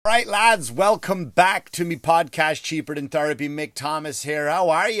Right, lads, welcome back to me podcast, Cheaper Than Therapy. Mick Thomas here.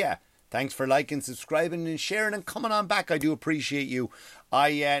 How are you? Thanks for liking, subscribing and sharing and coming on back. I do appreciate you.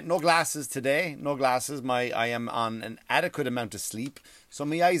 No glasses today. No glasses. I am on an adequate amount of sleep, so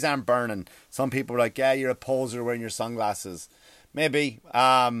my eyes aren't burning. Some people are like, yeah, you're a poser wearing your sunglasses. Maybe.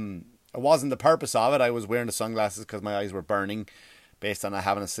 It wasn't the purpose of it. I was wearing the sunglasses because my eyes were burning based on not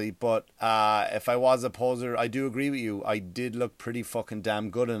having a sleep. But if I was a poser, I do agree with you. I did look pretty fucking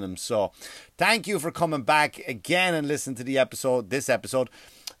damn good in them. So thank you for coming back again and listening to this episode.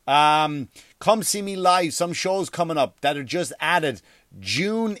 Come see me live. Some shows coming up that are just added.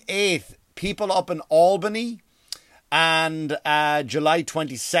 June 8th, people up in Albany. And July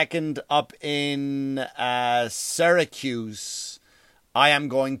 22nd up in Syracuse. I am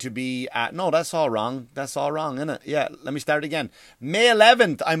going to be at... No, that's all wrong. That's all wrong, isn't it? Yeah, let me start again. May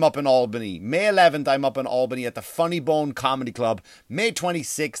 11th, I'm up in Albany. May 11th, I'm up in Albany at the Funny Bone Comedy Club. May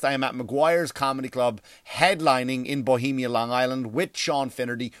 26th, I am at McGuire's Comedy Club, headlining in Bohemia, Long Island, with Sean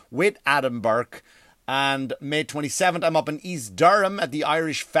Finnerty, with Adam Burke. And May 27th, I'm up in East Durham at the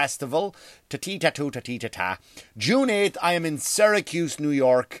Irish Festival. Ta-tee-ta-too-ta-tee-ta-ta. June 8th, I am in Syracuse, New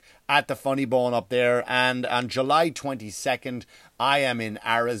York, at the Funny Bone up there. And on July 22nd, I am in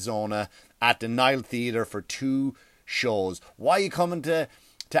Arizona at the Nile Theatre for 2 shows. Why are you coming to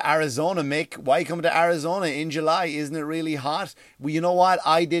Arizona, Mick? Why are you coming to Arizona in July? Isn't it really hot? Well, you know what?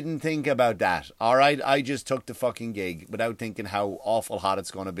 I didn't think about that. All right? I just took the fucking gig without thinking how awful hot it's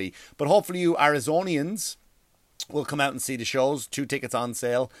going to be. But hopefully you Arizonians will come out and see the shows. 2 tickets on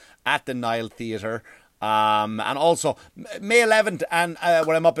sale at the Nile Theatre. And also May 11th, and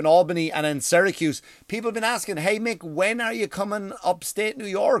when I'm up in Albany and in Syracuse, people have been asking, hey Mick, when are you coming upstate New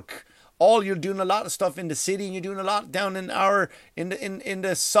York? You're doing a lot of stuff in the city, and you're doing a lot down in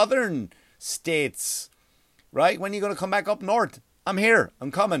the southern states, right? When are you going to come back up north? I'm here.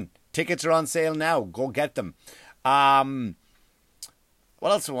 I'm coming. Tickets are on sale now. Go get them.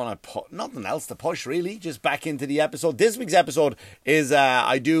 What else do I want to put? Nothing else to push, really. Just back into the episode. This week's episode is,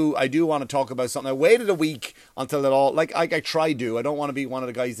 I do want to talk about something. I waited a week until it all, like I try to. I don't want to be one of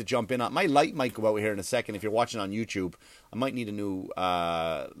the guys that jump in. My light might go out here in a second. If you're watching on YouTube, I might need need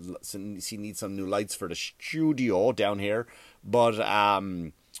some new lights for the studio down here. But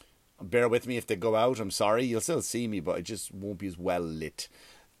bear with me if they go out. I'm sorry. You'll still see me, but it just won't be as well lit.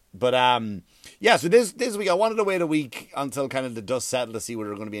 But yeah, so this week I wanted to wait a week until kind of the dust settled to see whether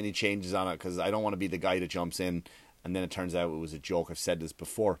there are going to be any changes on it, because I don't want to be the guy that jumps in and then it turns out it was a joke. I've said this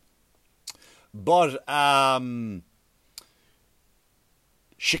before. But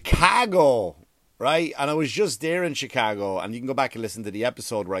Chicago, right? And I was just there in Chicago, and you can go back and listen to the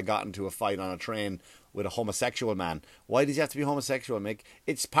episode where I got into a fight on a train with a homosexual man. Why does he have to be homosexual, Mick?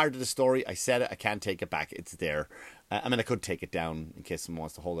 It's part of the story. I said it. I can't take it back. It's there. I mean, I could take it down in case someone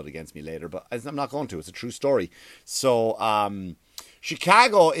wants to hold it against me later, but I'm not going to. It's a true story. So,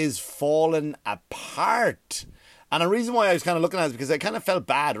 Chicago is falling apart. And the reason why I was kind of looking at it is because I kind of felt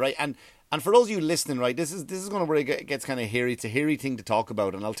bad, right? And for those of you listening, right, this is going to where it gets kind of hairy. It's a hairy thing to talk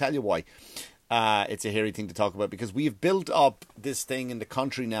about, and I'll tell you why. It's a hairy thing to talk about because we've built up this thing in the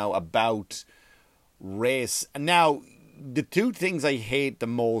country now about race. And now, the 2 things I hate the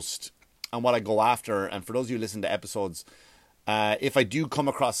most and what I go after, and for those of you who listen to episodes, if I do come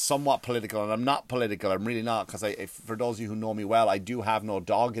across somewhat political, and I'm not political, I'm really not, because for those of you who know me well, I do have no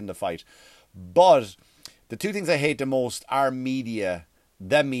dog in the fight. But the 2 things I hate the most are media,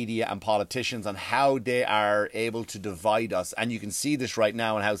 the media and politicians, and how they are able to divide us. And you can see this right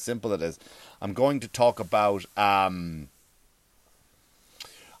now and how simple it is. I'm going to talk about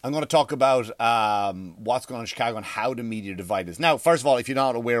what's going on in Chicago and how the media divide us. Now, first of all, if you're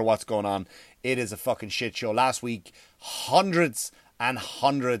not aware of what's going on, it is a fucking shit show. Last week, hundreds and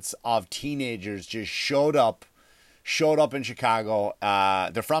hundreds of teenagers just showed up in Chicago.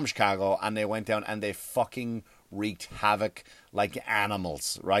 They're from Chicago, and they went down and they fucking wreaked havoc like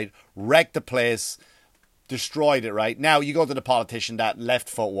animals, right? Wrecked the place, destroyed it, right? Now, you go to the politician, that left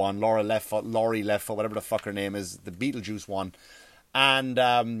foot one, Laurie left foot, whatever the fuck her name is, the Beetlejuice one. And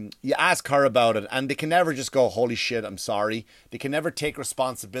you ask her about it, and they can never just go, holy shit, I'm sorry. They can never take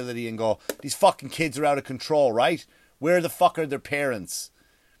responsibility and go, these fucking kids are out of control, right? Where the fuck are their parents?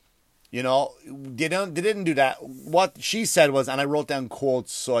 You know, they didn't do that. What she said was, and I wrote down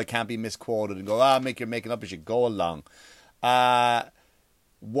quotes so I can't be misquoted and go, Mick, you're making up as you go along.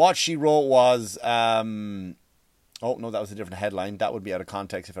 What she wrote was, oh no, that was a different headline. That would be out of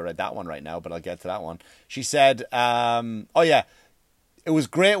context if I read that one right now, but I'll get to that one. She said, oh yeah, it was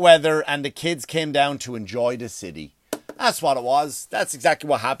great weather and the kids came down to enjoy the city. That's what it was. That's exactly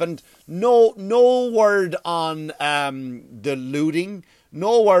what happened. No word on the looting.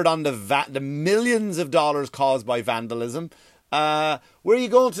 No word on the millions of dollars caused by vandalism. Where are you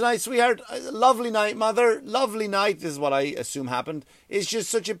going tonight, sweetheart? Lovely night, mother. Lovely night. This is what I assume happened. It's just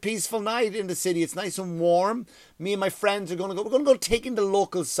such a peaceful night in the city. It's nice and warm. Me and my friends are going to go. We're going to go take in the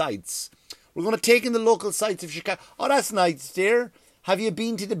local sights. We're going to take in the local sights of Chicago. Oh, that's nice, dear. Have you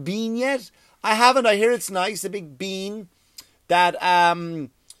been to the Bean yet? I haven't. I hear it's nice. The big bean that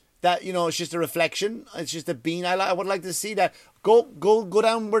it's just a reflection. It's just a bean. I would like to see that. Go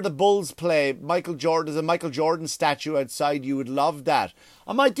down where the Bulls play. Michael Jordan. There's a Michael Jordan statue outside. You would love that.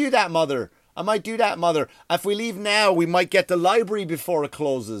 I might do that, mother. If we leave now, we might get the library before it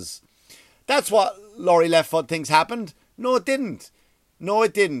closes. That's what Laurie Leftfoot thinks happened. No, it didn't.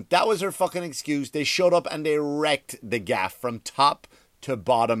 That was her fucking excuse. They showed up and they wrecked the gaff from top to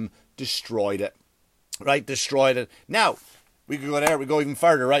bottom. Destroyed it. Right? Destroyed it. Now, we could go there. We go even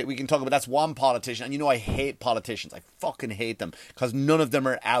further, right? We can talk about that's one politician. And you know I hate politicians. I fucking hate them. Because none of them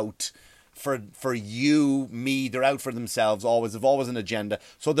are out for you, me. They're out for themselves. Always. They've always an agenda.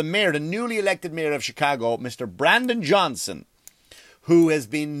 So the mayor, the newly elected mayor of Chicago, Mr. Brandon Johnson, who has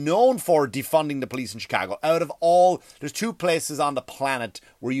been known for defunding the police in Chicago. Out of all, there's two places on the planet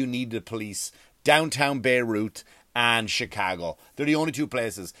where you need the police. Downtown Beirut and Chicago. They're the only two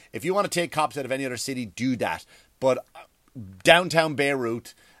places. If you want to take cops out of any other city, do that. But downtown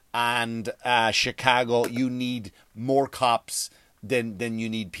Beirut and Chicago, you need more cops than you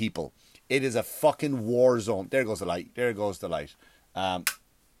need people. It is a fucking war zone. There goes the light. Yeah,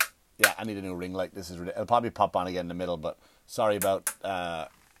 I need a new ring light. This is ridiculous. It'll probably pop on again in the middle, but sorry about...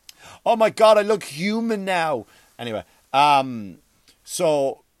 Oh my God, I look human now. Anyway,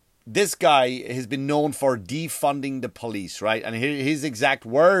 so this guy has been known for defunding the police, right? And his exact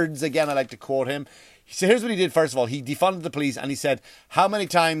words, again, I like to quote him. So here's what he did, first of all. He defunded the police and he said, how many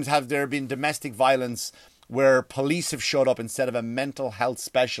times have there been domestic violence where police have showed up instead of a mental health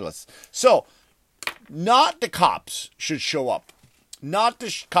specialist? So, not the cops should show up. Not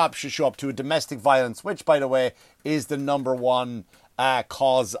the cops should show up to a domestic violence, which, by the way, is the number one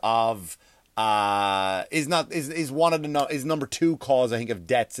cause of is number two cause, I think, of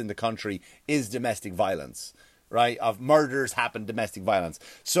deaths in the country is domestic violence, right? Of murders happen, domestic violence.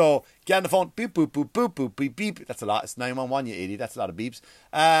 So get on the phone, beep boop boop boop boop beep beep. That's a lot. It's 911, you idiot. That's a lot of beeps.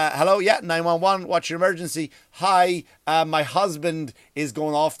 Hello, yeah, 911. What's your emergency? Hi, my husband is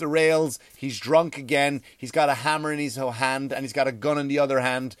going off the rails. He's drunk again. He's got a hammer in his hand and he's got a gun in the other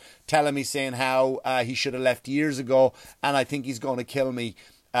hand, telling me saying how he should have left years ago, and I think he's going to kill me.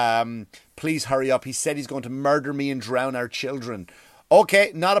 Please hurry up. He said he's going to murder me and drown our children.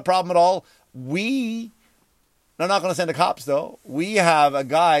 Okay, not a problem at all. They're not going to send the cops, though. We have a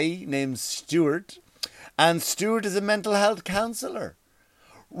guy named Stuart, and Stuart is a mental health counsellor.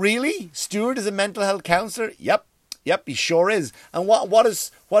 Really? Stuart is a mental health counsellor? Yep, he sure is. And what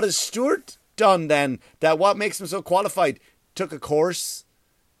has Stuart done then? What makes him so qualified? Took a course.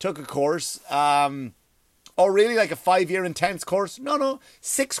 Oh, really? Like a 5-year intense course? No,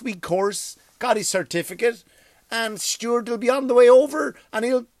 6-week course. Got his certificate, and Stuart will be on the way over, and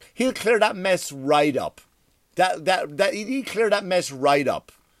he'll clear that mess right up. He'll clear that mess right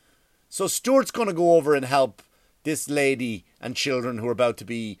up. So Stuart's going to go over and help this lady and children who are about to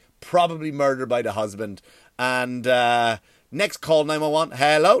be probably murdered by the husband. And next call, 911.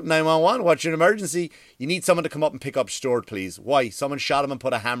 Hello, 911. What's your emergency? You need someone to come up and pick up Stuart, please. Why? Someone shot him and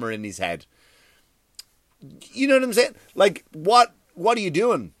put a hammer in his head. You know what I'm saying? Like, what are you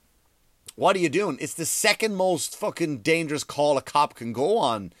doing? What are you doing? It's the second most fucking dangerous call a cop can go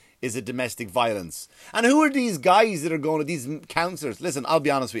on is a domestic violence. And who are these guys that are going to these counsellors? Listen, I'll be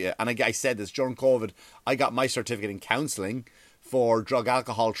honest with you, and I said this during COVID, I got my certificate in counselling for drug,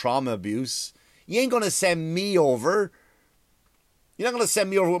 alcohol, trauma abuse. You ain't going to send me over. You're not going to send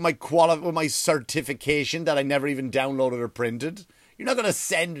me over with my certification that I never even downloaded or printed. You're not going to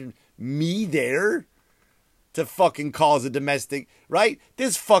send me there to fucking cause a domestic, right?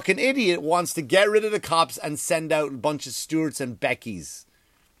 This fucking idiot wants to get rid of the cops and send out a bunch of Stuarts and Beckys.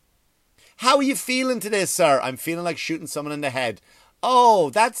 How are you feeling today, sir? I'm feeling like shooting someone in the head.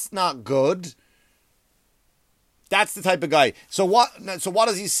 Oh, that's not good. That's the type of guy. So what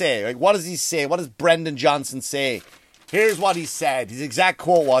does he say? Like, what does he say? What does Brendan Johnson say? Here's what he said. His exact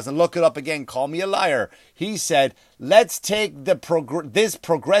quote was, and look it up again, call me a liar. He said, let's take this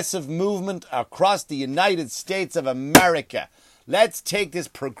progressive movement across the United States of America. Let's take this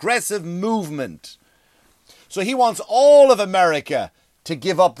progressive movement. So he wants all of America to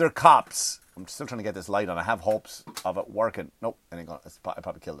give up their cops. I'm still trying to get this light on. I have hopes of it working. Nope, I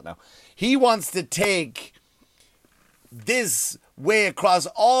probably killed it now. He wants to take this way across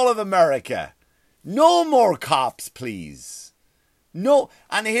all of America. No more cops, please. No,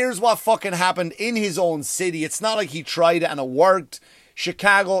 and here's what fucking happened in his own city. It's not like he tried it and it worked.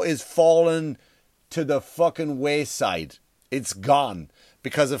 Chicago is falling to the fucking wayside. It's gone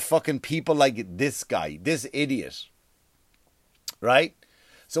because of fucking people like this guy, this idiot. Right?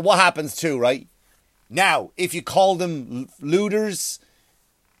 So what happens too, right? Now, if you call them looters,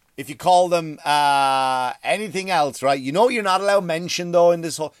 if you call them anything else, right? You know you're not allowed mention, though, in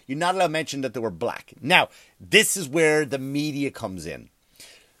this whole... You're not allowed mention that they were black. Now, this is where the media comes in.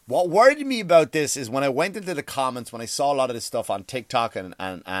 What worried me about this is when I went into the comments, when I saw a lot of this stuff on TikTok and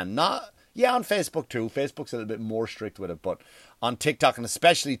not... Yeah, on Facebook too. Facebook's a little bit more strict with it, but on TikTok and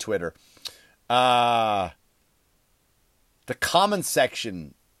especially Twitter, the comment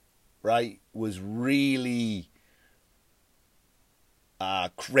section, right, was really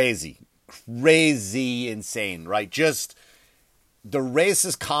crazy insane, right? Just the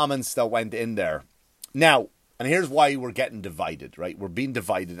racist comments that went in there. Now, and here's why we're getting divided, right? We're being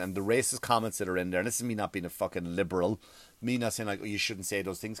divided, and the racist comments that are in there, and this is me not being a fucking liberal, me not saying like, oh, you shouldn't say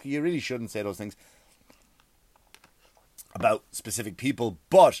those things, because you really shouldn't say those things about specific people,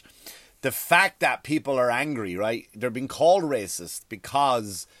 but the fact that people are angry, right? They're being called racist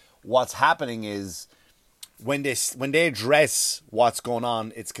because what's happening is when they address what's going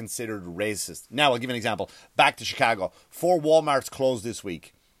on, it's considered racist. Now, I'll give you an example. Back to Chicago. 4 Walmarts closed this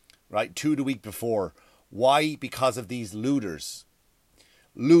week, right? 2 the week before. Why? Because of these looters.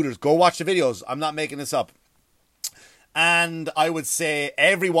 Looters. Go watch the videos. I'm not making this up. And I would say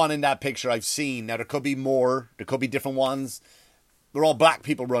everyone in that picture I've seen, now there could be more, there could be different ones. They're all black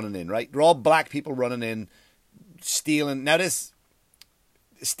people running in, right? They're all black people running in, stealing. Now this...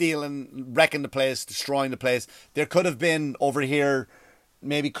 stealing, wrecking the place, destroying the place. There could have been over here,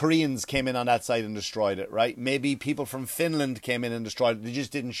 maybe Koreans came in on that side and destroyed it, right? Maybe people from Finland came in and destroyed it. They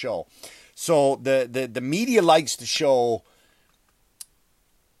just didn't show. So the media likes to show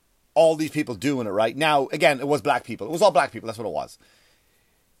all these people doing it, right? Now, again, it was black people. It was all black people. That's what it was.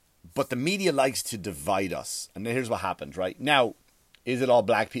 But the media likes to divide us. And here's what happened, right? Now, is it all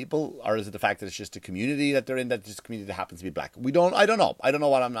black people, or is it the fact that it's just a community that they're in, that this community that happens to be black? I don't know. I don't know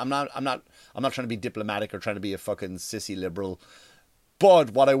what I'm not trying to be diplomatic or trying to be a fucking sissy liberal.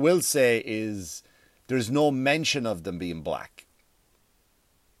 But what I will say is there's no mention of them being black.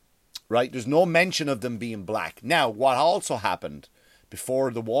 Right? There's no mention of them being black. Now, what also happened before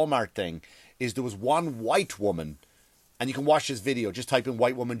the Walmart thing is there was one white woman, and you can watch this video, just type in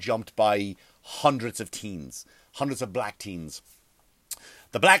white woman jumped by hundreds of teens, hundreds of black teens.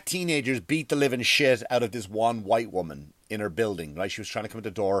 The black teenagers beat the living shit out of this one white woman in her building, right? She was trying to come at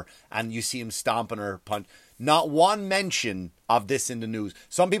the door, and you see him stomping her, punch. Not one mention of this in the news.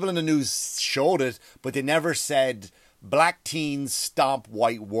 Some people in the news showed it, but they never said black teens stomp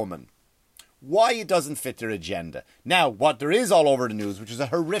white woman. Why? It doesn't fit their agenda. Now, what there is all over the news, which is a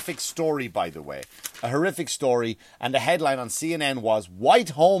horrific story, by the way, a horrific story, and the headline on CNN was,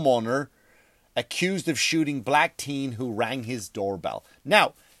 white homeowner accused of shooting black teen who rang his doorbell.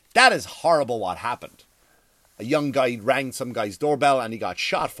 Now, that is horrible what happened. A young guy rang some guy's doorbell and he got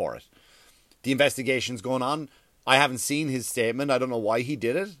shot for it. The investigation's going on. I haven't seen his statement. I don't know why he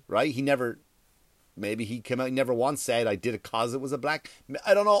did it, right? Maybe he came out and never once said, I did it because it was a black...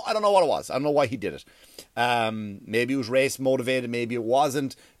 I don't know what it was. I don't know why he did it. Maybe it was race motivated. Maybe it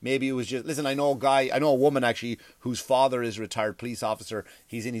wasn't. Maybe it was just... Listen, I know a woman actually whose father is a retired police officer.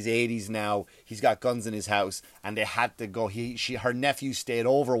 He's in his 80s now. He's got guns in his house. And they had to go... Her nephew stayed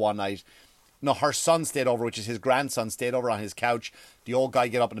over one night. No, her son stayed over, which is his grandson, stayed over on his couch. The old guy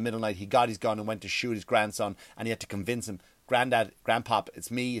get up in the middle of the night. He got his gun and went to shoot his grandson. And he had to convince him, Granddad, Grandpop,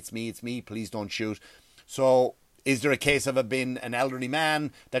 it's me, please don't shoot. So, is there a case of it being an elderly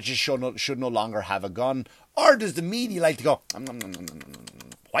man that just should no longer have a gun? Or does the media like to go,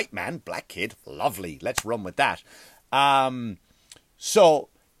 white man, black kid, lovely, let's run with that. So,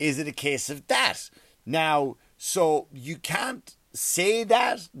 is it a case of that? Now, so you can't say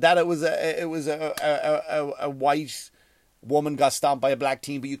that it was a white woman got stomped by a black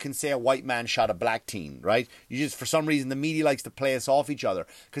teen, but you can say a white man shot a black teen, right? You just, for some reason, the media likes to play us off each other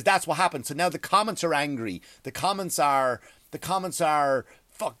because that's what happens. So now the comments are angry. The comments are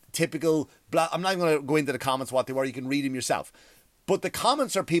typical. I'm not going to go into the comments what they were. You can read them yourself. But the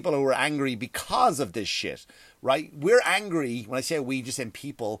comments are people who are angry because of this shit, right? We're angry. When I say we, just saying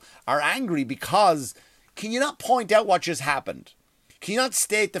people are angry because can you not point out what just happened? Can you not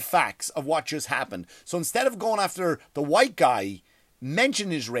state the facts of what just happened? So instead of going after the white guy,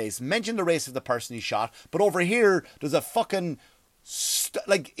 mention his race, mention the race of the person he shot. But over here, there's a fucking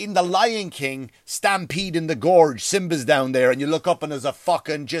like in The Lion King, Stampede in the Gorge, Simba's down there, and you look up and there's a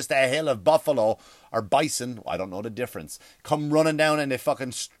fucking just a hill of buffalo or bison, I don't know the difference, come running down and they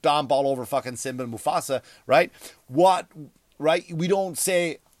fucking stomp all over fucking Simba and Mufasa, right? Right? We don't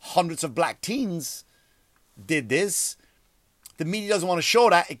say hundreds of black teens did this. The media doesn't want to show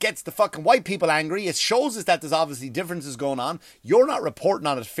that. It gets the fucking white people angry. It shows us that there's obviously differences going on. You're not reporting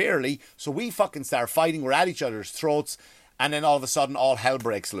on it fairly, so we fucking start fighting. We're at each other's throats, and then all of a sudden all hell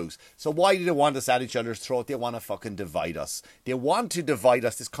breaks loose. So why do they want us at each other's throat? They want to fucking divide us. They want to divide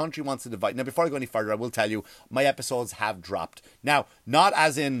us. This country wants to divide. Now, before I go any further, I will tell you, my episodes have dropped. Now, not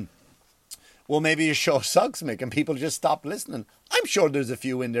as in, well, maybe your show sucks, Mick, and people just stop listening. I'm sure there's a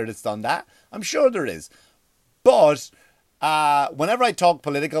few in there that's done that. I'm sure there is. But whenever I talk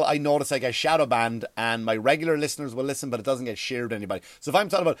political, I notice I get shadow banned, and my regular listeners will listen, but it doesn't get shared to anybody. So if I'm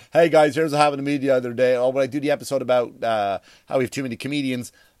talking about, hey guys, here's what happened to me the other day, or when I do the episode about how we have too many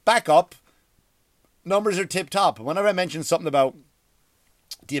comedians, back up. Numbers are tip top. Whenever I mention something about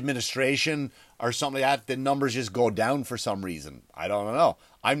the administration or something like that, the numbers just go down for some reason. I don't know.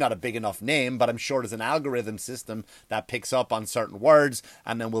 I'm not a big enough name, but I'm sure there's an algorithm system that picks up on certain words,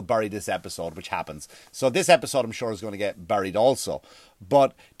 and then we'll bury this episode, which happens. So this episode, I'm sure, is going to get buried also.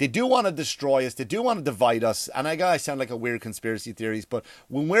 But they do want to destroy us. They do want to divide us. And I sound like a weird conspiracy theories, but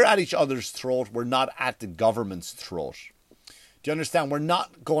when we're at each other's throat, we're not at the government's throat. Do you understand? We're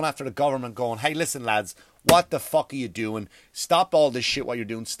not going after the government going, hey, listen, lads, what the fuck are you doing? Stop all this shit what you're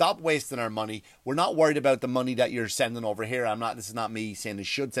doing. Stop wasting our money. We're not worried about the money that you're sending over here. This is not me saying you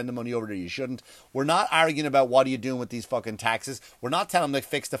should send the money over there. You shouldn't. We're not arguing about what are you doing with these fucking taxes. We're not telling them to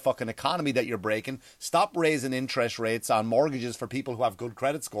fix the fucking economy that you're breaking. Stop raising interest rates on mortgages for people who have good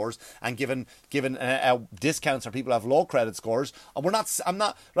credit scores and giving discounts for people who have low credit scores. And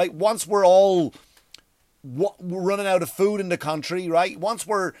right, once we're all we're running out of food in the country, right? Once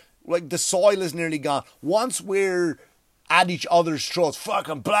we're like the soil is nearly gone. Once we're at each other's throats,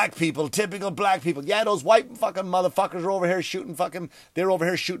 fucking black people, typical black people. Yeah, those white fucking motherfuckers are over here shooting they're over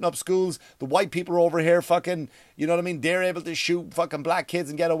here shooting up schools. The white people are over here fucking, you know what I mean? They're able to shoot fucking black kids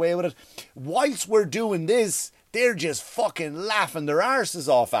and get away with it. Whilst we're doing this, they're just fucking laughing their arses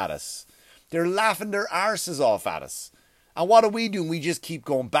off at us. They're laughing their arses off at us. And what are we doing? We just keep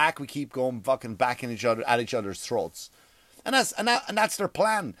going back. We keep going fucking back at each other's throats. And that's their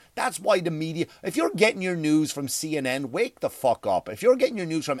plan. That's why the media, if you're getting your news from CNN, wake the fuck up. If you're getting your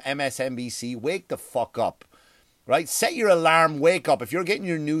news from MSNBC, wake the fuck up. Right? Set your alarm, wake up. If you're getting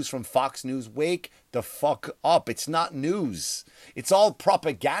your news from Fox News, wake the fuck up. It's not news. It's all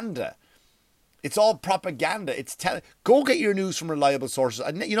propaganda. It's all propaganda. Go get your news from reliable sources.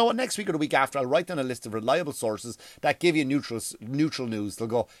 And you know what? Next week or the week after, I'll write down a list of reliable sources that give you neutral news. They'll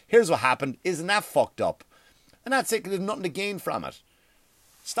go, here's what happened. Isn't that fucked up? And that's it. There's nothing to gain from it.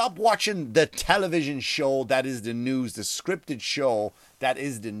 Stop watching the television show that is the news, the scripted show that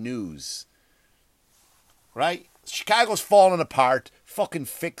is the news. Right? Chicago's falling apart. Fucking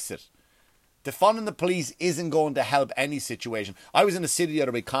fix it. Defunding the police isn't going to help any situation. I was in the city the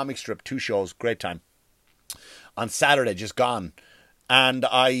other week, comic strip, 2 shows, great time. On Saturday, just gone. And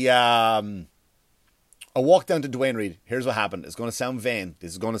I walked down to Dwayne Reed. Here's what happened. It's going to sound vain.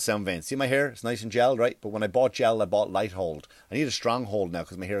 This is going to sound vain. See my hair? It's nice and gelled, right? But when I bought gel, I bought light hold. I need a strong hold now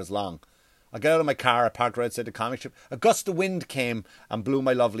because my hair is long. I got out of my car. I parked right outside the comic strip. A gust of wind came and blew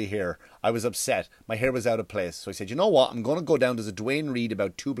my lovely hair. I was upset. My hair was out of place. So I said, you know what? I'm going to go down. There's a Dwayne Reed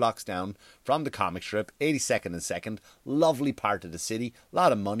about 2 blocks down from the comic strip. 82nd and 2nd. Lovely part of the city. A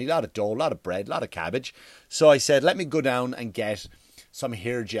lot of money, a lot of dough, a lot of bread, a lot of cabbage. So I said, let me go down and get some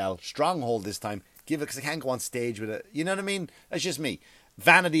hair gel. Strong hold this time. Give it, because I can't go on stage with it. You know what I mean? That's just me.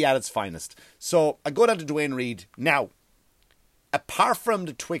 Vanity at its finest. So I go down to Dwayne Reed. Now, apart from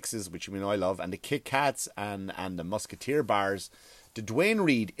the Twixes, which you know I love, and the Kit Kats and the Musketeer bars, the Dwayne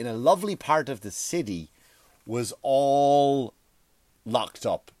Reed in a lovely part of the city was all locked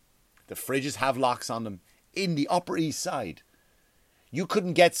up. The fridges have locks on them. In the Upper East Side, you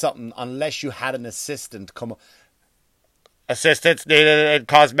couldn't get something unless you had an assistant come up. Assistance needed in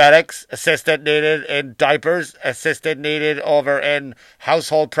cosmetics, assistant needed in diapers, assistant needed over in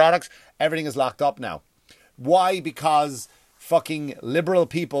household products. Everything is locked up now. Why? Because fucking liberal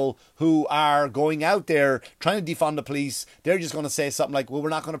people who are going out there trying to defund the police, they're just going to say something like, well, we're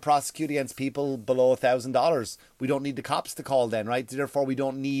not going to prosecute against people below $1,000. We don't need the cops to call then, right? Therefore, we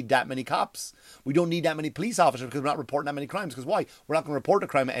don't need that many cops. We don't need that many police officers because we're not reporting that many crimes. Because why? We're not going to report a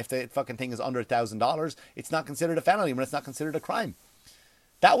crime if the fucking thing is under $1,000. It's not considered a felony when it's not considered a crime.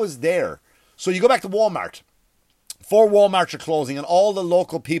 That was there. So you go back to Walmart. 4 Walmarts are closing and all the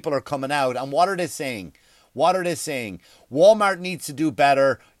local people are coming out. And what are they saying? What are they saying? Walmart needs to do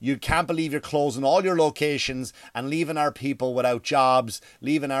better. You can't believe you're closing all your locations and leaving our people without jobs,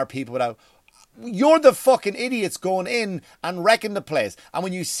 leaving our people without... You're the fucking idiots going in and wrecking the place. And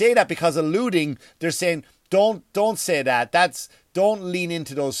when you say that because of looting, they're saying, don't say that. Don't lean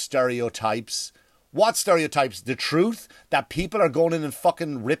into those stereotypes. What stereotypes? The truth that people are going in and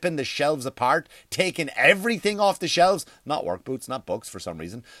fucking ripping the shelves apart, taking everything off the shelves, not work boots, not books for some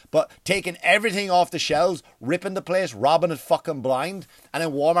reason, but taking everything off the shelves, ripping the place, robbing it fucking blind, and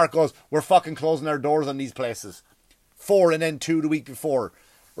then Walmart goes, we're fucking closing our doors on these places. 4 and then 2 the week before,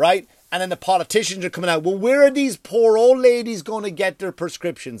 right? And then the politicians are coming out, well, where are these poor old ladies going to get their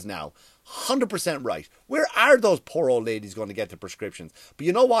prescriptions now? 100% right. Where are those poor old ladies going to get their prescriptions? But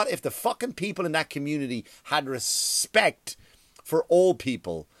you know what? If the fucking people in that community had respect for old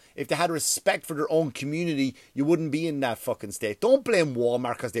people, if they had respect for their own community, you wouldn't be in that fucking state. Don't blame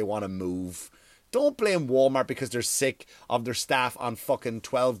Walmart because they want to move. Don't blame Walmart because they're sick of their staff on fucking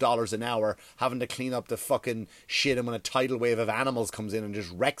 $12 an hour having to clean up the fucking shit, and when a tidal wave of animals comes in and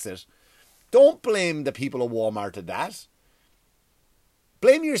just wrecks it. Don't blame the people of Walmart at that.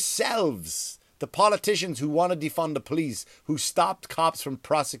 Blame yourselves, the politicians who want to defund the police, who stopped cops from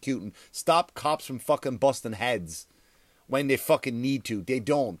prosecuting, stopped cops from fucking busting heads when they fucking need to. They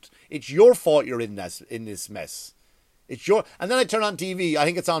don't. It's your fault you're in this mess. It's your... And then I turn on TV. I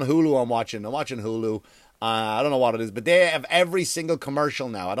think it's on Hulu I'm watching. I'm watching Hulu. I don't know what it is, but they have every single commercial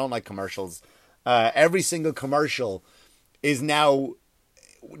now. I don't like commercials. Every single commercial is now...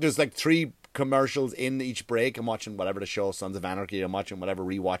 There's like 3 commercials in each break. I'm watching whatever the show, Sons of Anarchy. I'm watching whatever,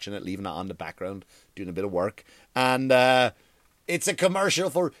 rewatching it, leaving it on the background, doing a bit of work. And it's a commercial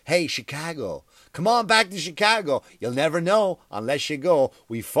for, hey, Chicago. Come on back to Chicago. You'll never know unless you go.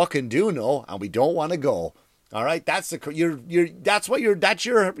 We fucking do know, and we don't want to go. All right, that's your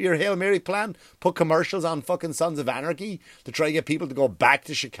Hail Mary plan. Put commercials on fucking Sons of Anarchy to try to get people to go back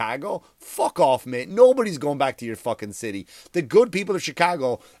to Chicago. Fuck off, mate. Nobody's going back to your fucking city. The good people of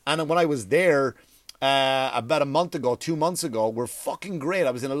Chicago, and when I was there about a month ago, 2 months ago, were fucking great.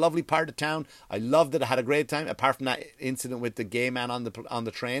 I was in a lovely part of town. I loved it. I had a great time. Apart from that incident with the gay man on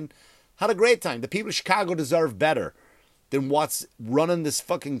the train, had a great time. The people of Chicago deserve better than what's running this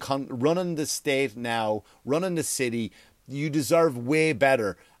fucking running the state now, running the city. You deserve way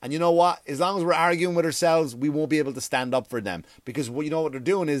better. And you know what? As long as we're arguing with ourselves, we won't be able to stand up for them. Because you know what they're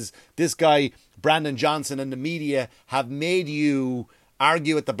doing is, this guy, Brandon Johnson, and the media have made you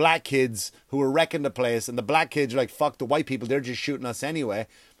argue with the black kids who are wrecking the place. And the black kids are like, fuck the white people, they're just shooting us anyway.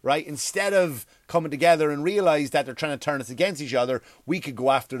 Right? Instead of coming together and realize that they're trying to turn us against each other, we could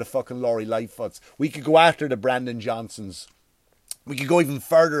go after the fucking Lori Lightfoots. We could go after the Brandon Johnsons. We could go even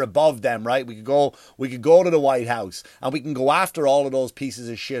further above them, right? We could go to the White House, and we can go after all of those pieces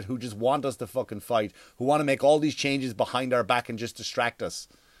of shit who just want us to fucking fight, who want to make all these changes behind our back and just distract us.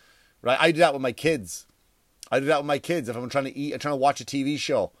 Right? I do that with my kids. If I'm trying to eat, I'm trying to watch a TV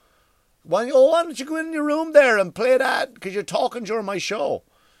show. Why don't you go in your room there and play that? Because you're talking during my show.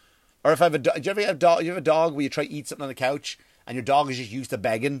 Or if I have a dog, do you have a dog where you try to eat something on the couch and your dog is just used to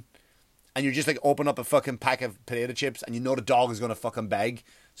begging, and you just like open up a fucking pack of potato chips and you know the dog is going to fucking beg,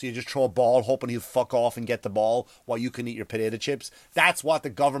 so you just throw a ball hoping he'll fuck off and get the ball while you can eat your potato chips? That's what the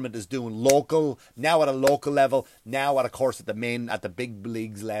government is doing now at a local level, now at, of course, at the big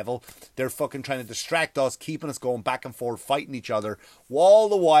leagues level. They're fucking trying to distract us, keeping us going back and forth, fighting each other, all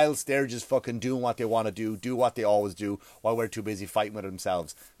the whilst they're just fucking doing what they want to do what they always do, while we're too busy fighting with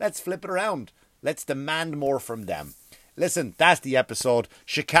themselves. Let's flip it around. Let's demand more from them. Listen, that's the episode.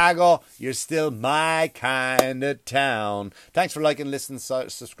 Chicago, you're still my kind of town. Thanks for liking, listening,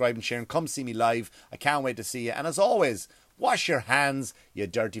 subscribing, sharing. Come see me live. I can't wait to see you. And as always, wash your hands, you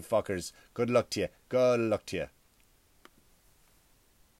dirty fuckers. Good luck to you. Good luck to you.